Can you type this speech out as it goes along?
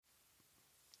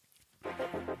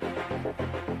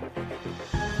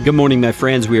Good morning, my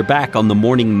friends. We are back on the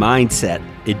Morning Mindset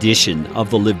edition of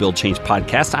the Live, Build, Change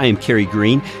podcast. I am Kerry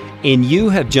Green, and you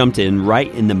have jumped in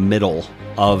right in the middle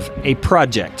of a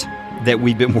project that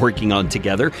we've been working on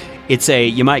together.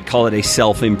 You might call it a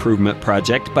self-improvement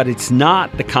project, but it's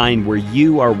not the kind where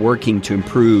you are working to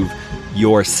improve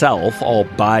yourself all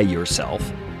by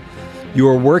yourself. You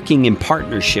are working in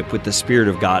partnership with the Spirit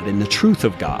of God and the truth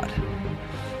of God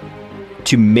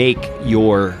to make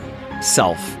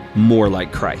yourself more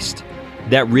like Christ.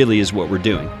 That really is what we're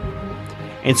doing.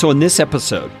 And so in this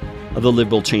episode of the Live,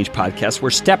 Build, Change podcast, we're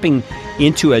stepping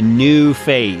into a new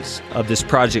phase of this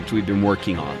project we've been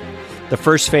working on. The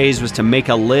first phase was to make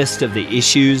a list of the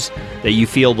issues that you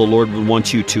feel the Lord would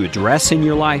want you to address in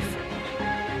your life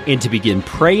and to begin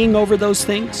praying over those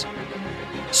things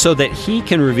so that He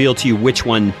can reveal to you which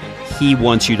one He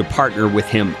wants you to partner with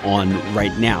Him on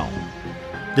right now.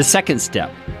 The second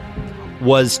step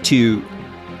was to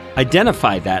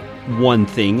identify that one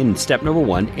thing in step number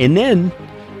one, and then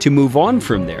to move on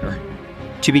from there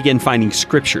to begin finding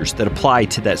scriptures that apply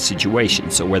to that situation.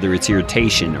 So whether it's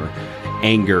irritation or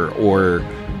anger or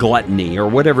gluttony or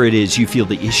whatever it is you feel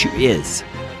the issue is,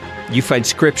 you find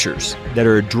scriptures that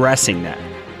are addressing that.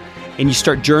 And you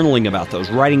start journaling about those,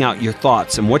 writing out your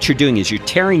thoughts. And what you're doing is you're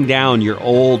tearing down your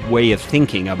old way of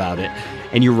thinking about it,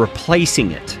 and you're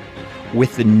replacing it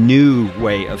with the new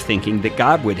way of thinking that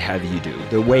God would have you do,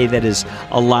 the way that is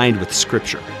aligned with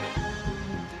Scripture.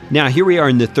 Now, here we are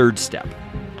in the third step.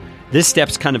 This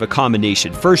step's kind of a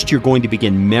combination. First, you're going to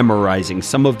begin memorizing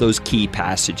some of those key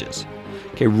passages.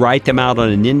 Okay, write them out on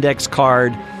an index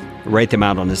card, write them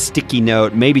out on a sticky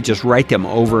note, maybe just write them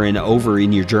over and over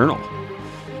in your journal.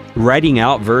 Writing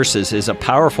out verses is a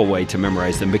powerful way to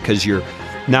memorize them because you're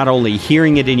not only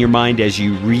hearing it in your mind as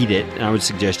you read it, and I would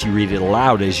suggest you read it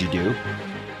aloud as you do.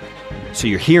 So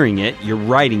you're hearing it, you're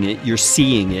writing it, you're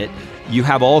seeing it. You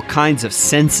have all kinds of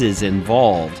senses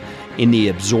involved in the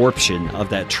absorption of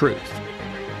that truth.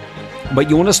 But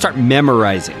you want to start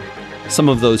memorizing some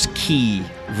of those key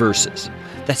verses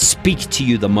that speak to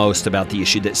you the most about the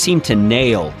issue, that seem to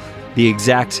nail the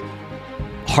exact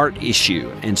heart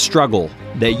issue and struggle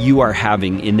that you are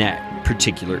having in that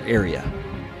particular area.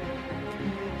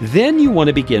 Then you want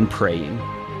to begin praying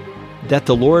that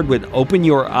the Lord would open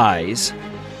your eyes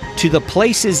to the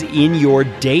places in your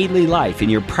daily life, in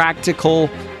your practical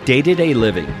day-to-day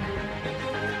living,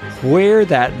 where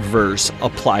that verse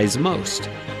applies most.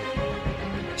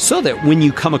 So that when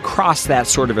you come across that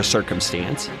sort of a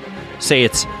circumstance, say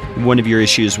it's one of your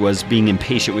issues was being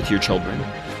impatient with your children,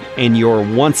 and you're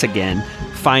once again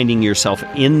finding yourself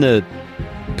in the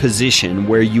position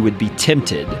where you would be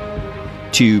tempted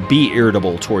to be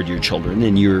irritable toward your children,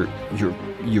 and you're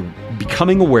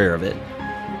becoming aware of it.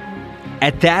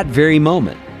 At that very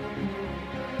moment,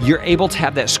 you're able to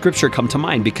have that scripture come to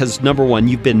mind because, number one,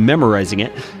 you've been memorizing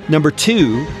it. Number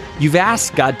two, you've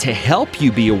asked God to help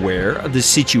you be aware of the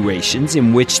situations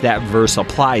in which that verse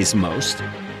applies most.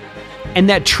 And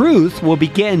that truth will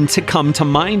begin to come to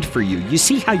mind for you. You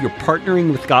see how you're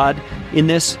partnering with God in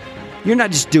this? You're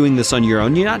not just doing this on your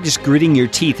own. You're not just gritting your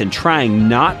teeth and trying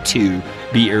not to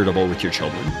be irritable with your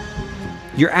children.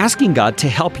 You're asking God to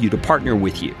help you, to partner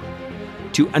with you,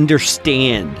 to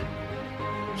understand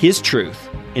His truth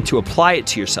and to apply it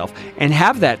to yourself and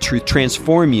have that truth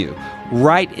transform you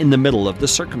right in the middle of the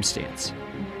circumstance.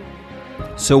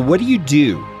 So what do you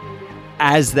do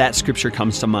as that scripture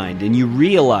comes to mind and you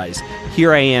realize,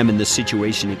 here I am in this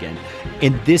situation again?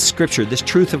 And this scripture, this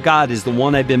truth of God is the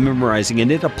one I've been memorizing,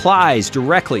 and it applies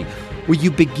directly. Where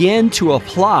you begin to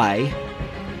apply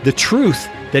the truth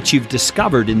that you've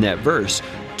discovered in that verse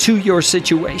to your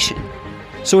situation.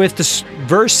 So if the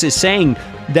verse is saying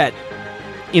that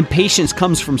impatience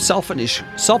comes from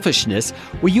selfishness,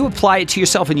 well, you apply it to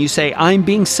yourself and you say, I'm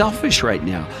being selfish right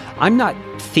now. I'm not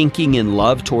thinking in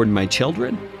love toward my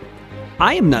children.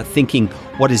 I am not thinking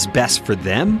what is best for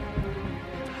them.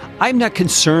 I'm not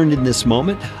concerned in this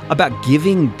moment about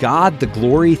giving God the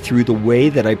glory through the way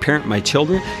that I parent my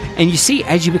children. And you see,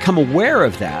 as you become aware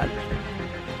of that,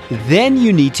 then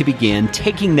you need to begin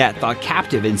taking that thought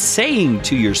captive and saying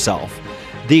to yourself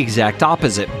the exact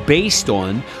opposite based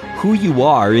on who you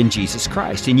are in Jesus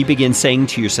Christ. And you begin saying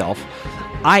to yourself,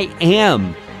 I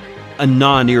am a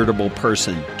non-irritable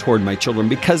person toward my children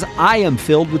because I am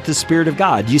filled with the Spirit of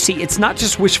God. You see, it's not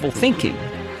just wishful thinking.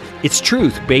 It's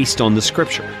truth based on the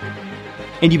Scripture.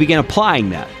 And you begin applying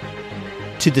that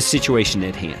to the situation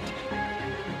at hand.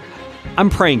 I'm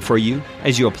praying for you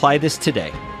as you apply this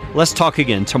today. Let's talk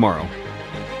again tomorrow.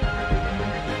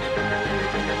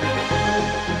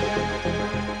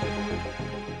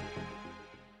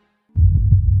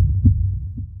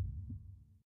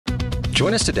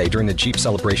 Join us today during the Jeep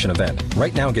Celebration event.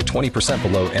 Right now, get 20%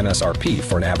 below MSRP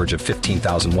for an average of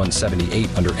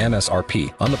 $15,178 under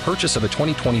MSRP on the purchase of a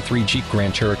 2023 Jeep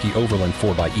Grand Cherokee Overland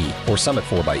 4xE or Summit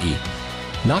 4xE.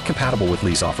 Not compatible with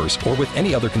lease offers or with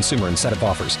any other consumer incentive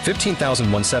offers.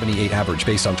 $15,178 average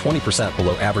based on 20%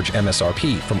 below average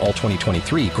MSRP from all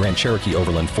 2023 Grand Cherokee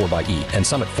Overland 4xE and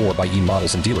Summit 4xE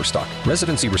models in dealer stock.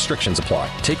 Residency restrictions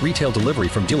apply. Take retail delivery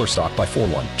from dealer stock by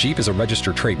 4/1. Jeep is a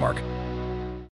registered trademark.